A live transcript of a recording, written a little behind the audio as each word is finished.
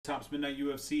Topps Midnight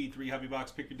UFC 3 hobby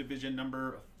box picker division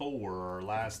number 4.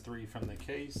 Last 3 from the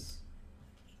case.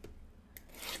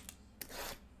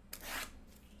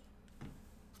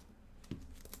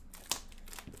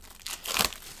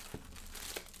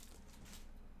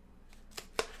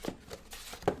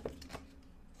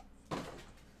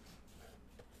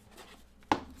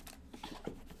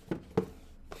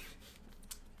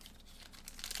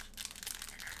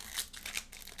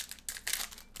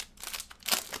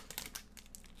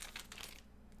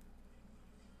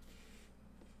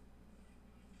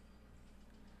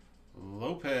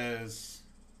 Lopez,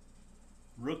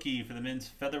 rookie for the men's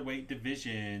featherweight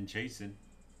division, Jason.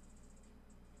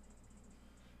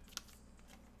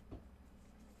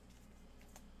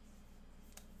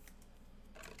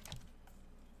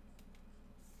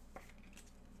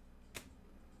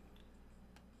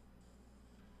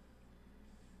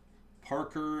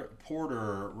 Parker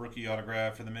Porter, rookie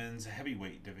autograph for the men's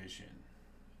heavyweight division.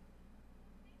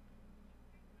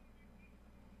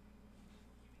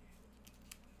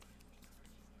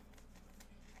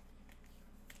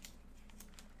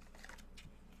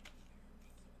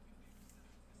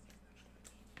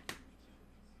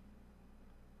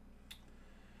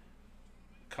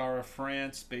 Cara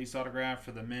France, base autograph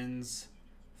for the men's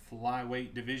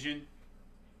flyweight division.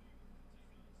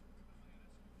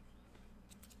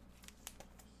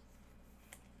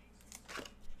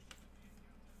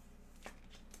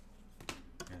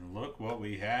 And look what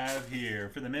we have here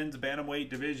for the men's bantamweight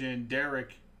division.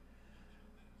 Derek,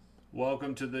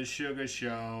 welcome to the Sugar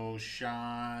Show,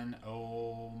 Sean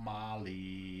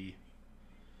O'Malley.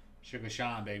 Sugar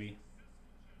Sean, baby.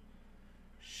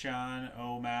 Sean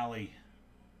O'Malley.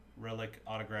 Relic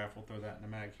autograph. We'll throw that in the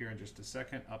mag here in just a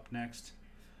second. Up next,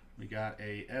 we got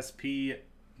a SP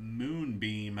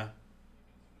Moonbeam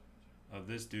of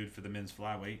this dude for the men's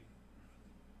flyweight.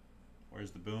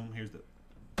 Where's the boom? Here's the...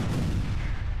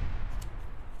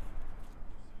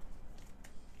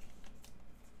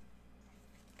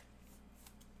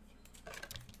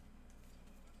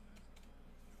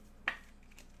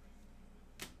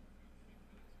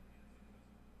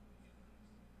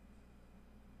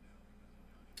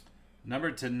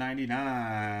 Number to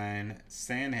 99,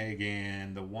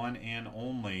 Sandhagen, the one and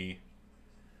only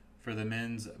for the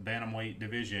men's bantamweight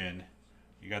division.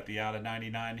 You got the out of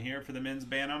 99 here for the men's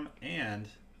bantam, and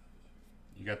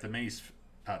you got the mace.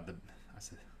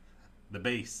 The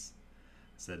base.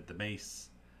 I said the mace.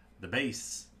 The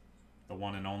base. The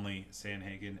one and only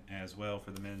Sandhagen as well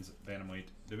for the men's bantamweight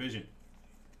division.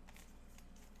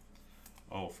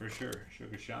 Oh, for sure,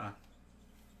 Sugar Sean.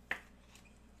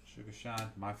 Sugar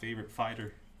Sean, my favorite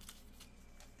fighter.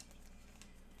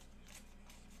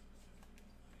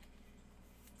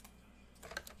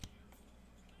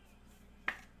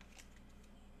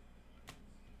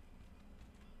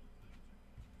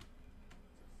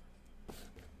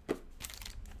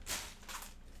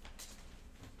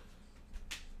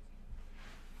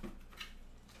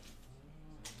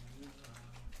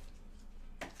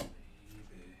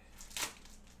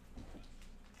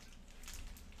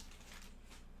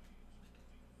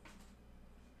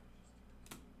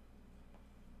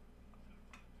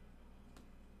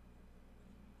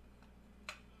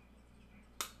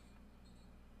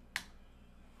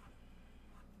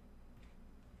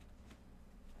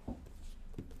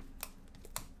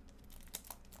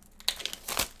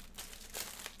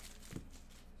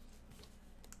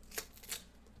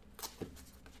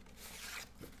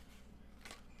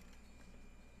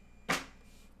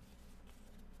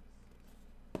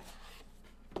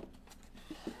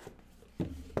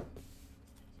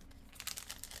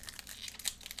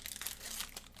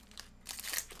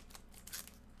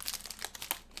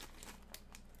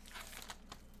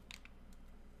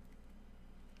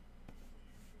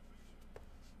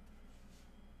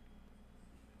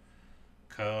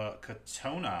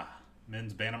 Katona,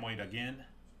 men's bantamweight again.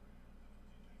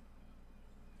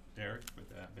 Derek with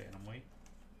that bantamweight.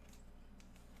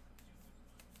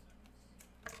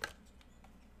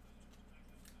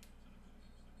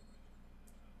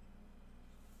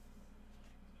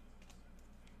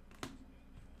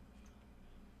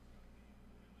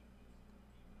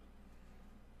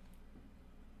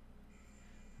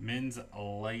 Men's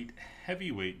light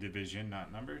heavyweight division,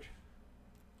 not numbered.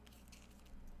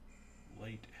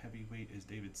 Light heavyweight is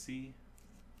David C.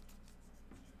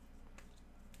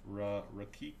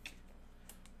 Rakik,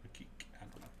 I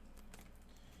don't know.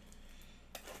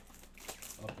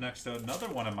 Up next, another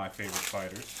one of my favorite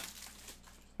fighters.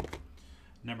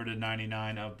 Number to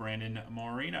 99 of Brandon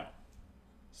Moreno.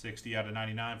 60 out of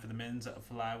 99 for the men's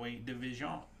flyweight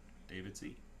division, David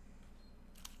C.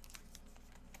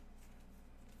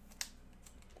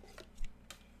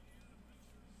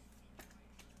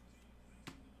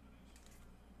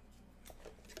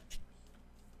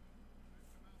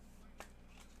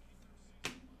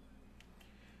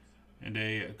 And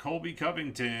a Colby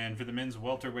Covington for the men's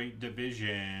welterweight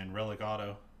division. Relic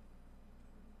auto.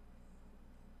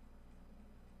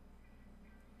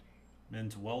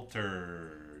 Men's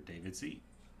welter, David C.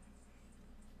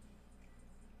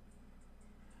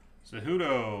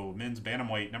 Cejudo, men's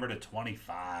bantamweight, number to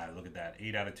 25. Look at that.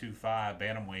 8 out of 25.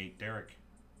 Bantamweight, Derek.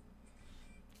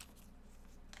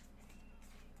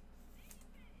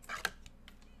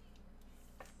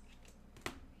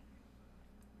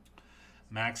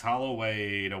 Max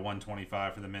Holloway to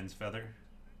 125 for the men's feather.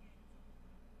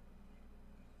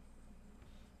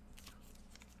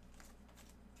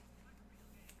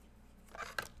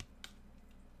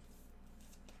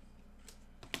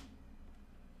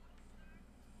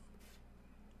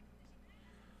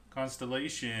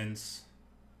 Constellations.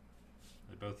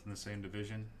 They're both in the same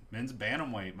division. Men's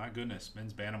bantamweight. My goodness.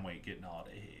 Men's bantamweight getting all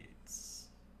the hits.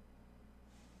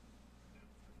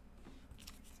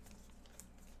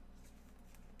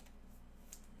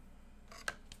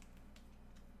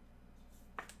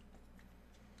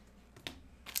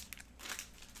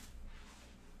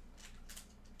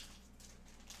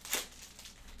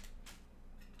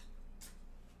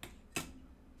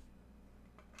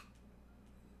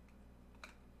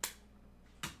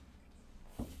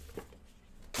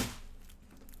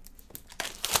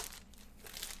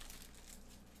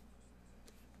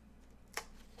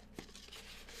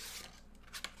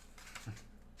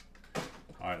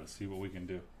 Alright, let's see what we can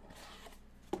do.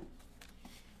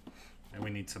 And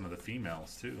we need some of the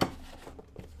females too.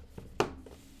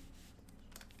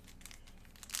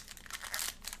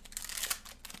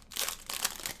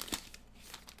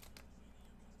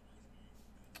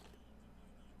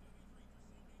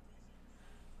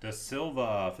 Da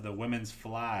Silva for the women's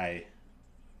fly.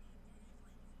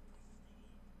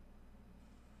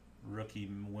 Rookie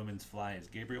women's fly is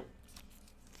Gabriel.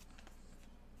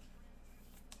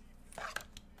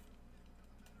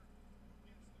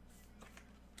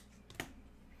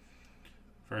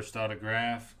 First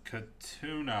autograph,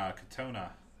 Katona.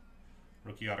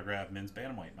 Rookie autograph, men's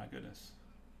bantamweight. My goodness.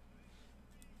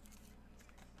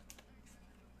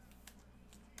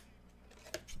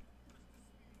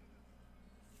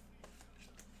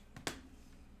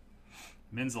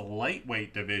 Men's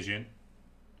lightweight division,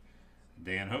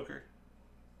 Dan Hooker.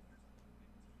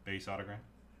 Base autograph.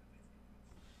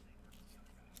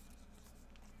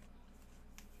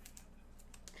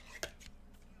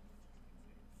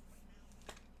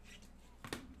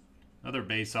 Another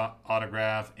base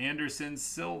autograph, Anderson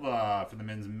Silva for the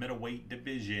men's middleweight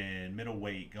division.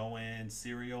 Middleweight going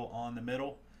serial on the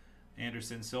middle.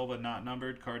 Anderson Silva not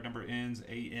numbered. Card number ends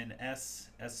ANS.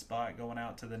 S spot going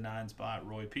out to the 9 spot,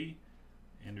 Roy P.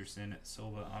 Anderson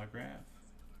Silva autograph.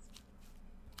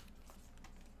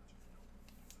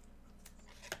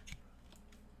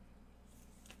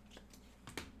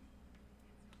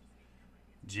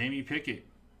 Jamie Pickett,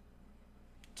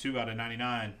 2 out of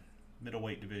 99,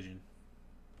 middleweight division.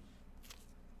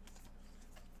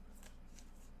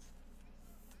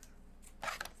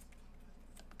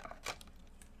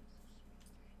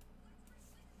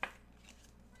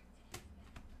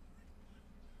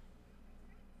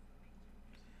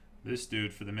 This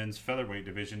dude for the men's featherweight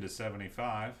division to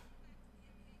 75.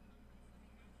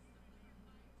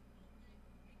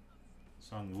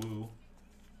 Sung Woo.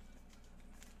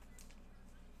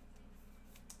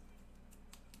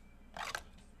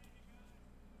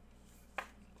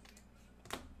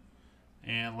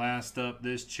 And last up,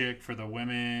 this chick for the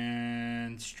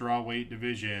women's strawweight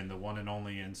division, the one and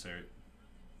only insert.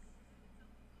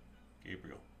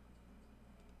 Gabriel.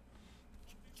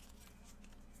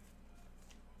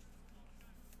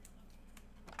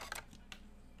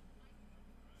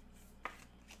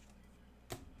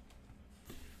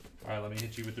 All right, let me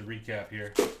hit you with the recap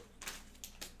here.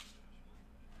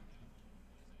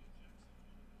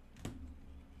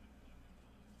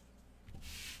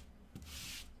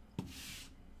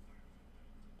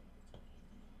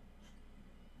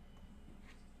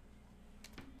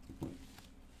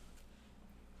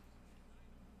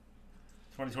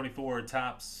 '24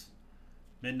 Topps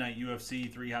Midnight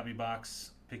UFC 3 hobby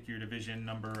box. Pick your division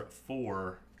number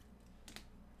 4.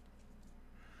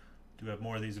 Do have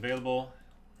more of these available.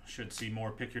 Should see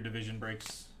more pick your division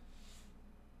breaks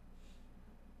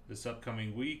this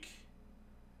upcoming week.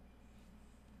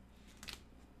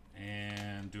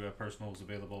 And do have personals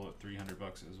available at $300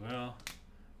 as well.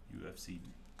 UFC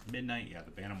Midnight, yeah,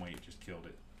 the bantamweight just killed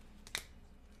it.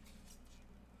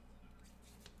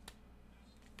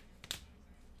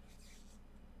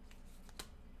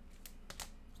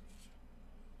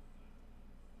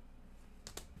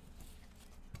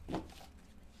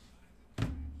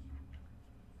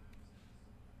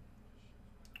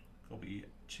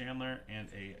 Chandler, and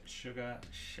a Sugar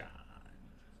Shine.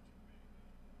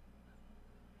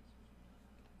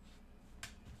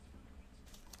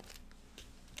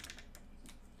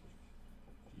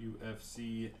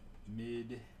 UFC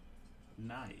Midnight,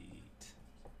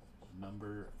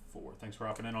 number 4. Thanks for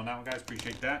hopping in on that one, guys.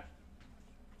 Appreciate that.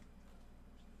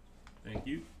 Thank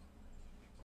you.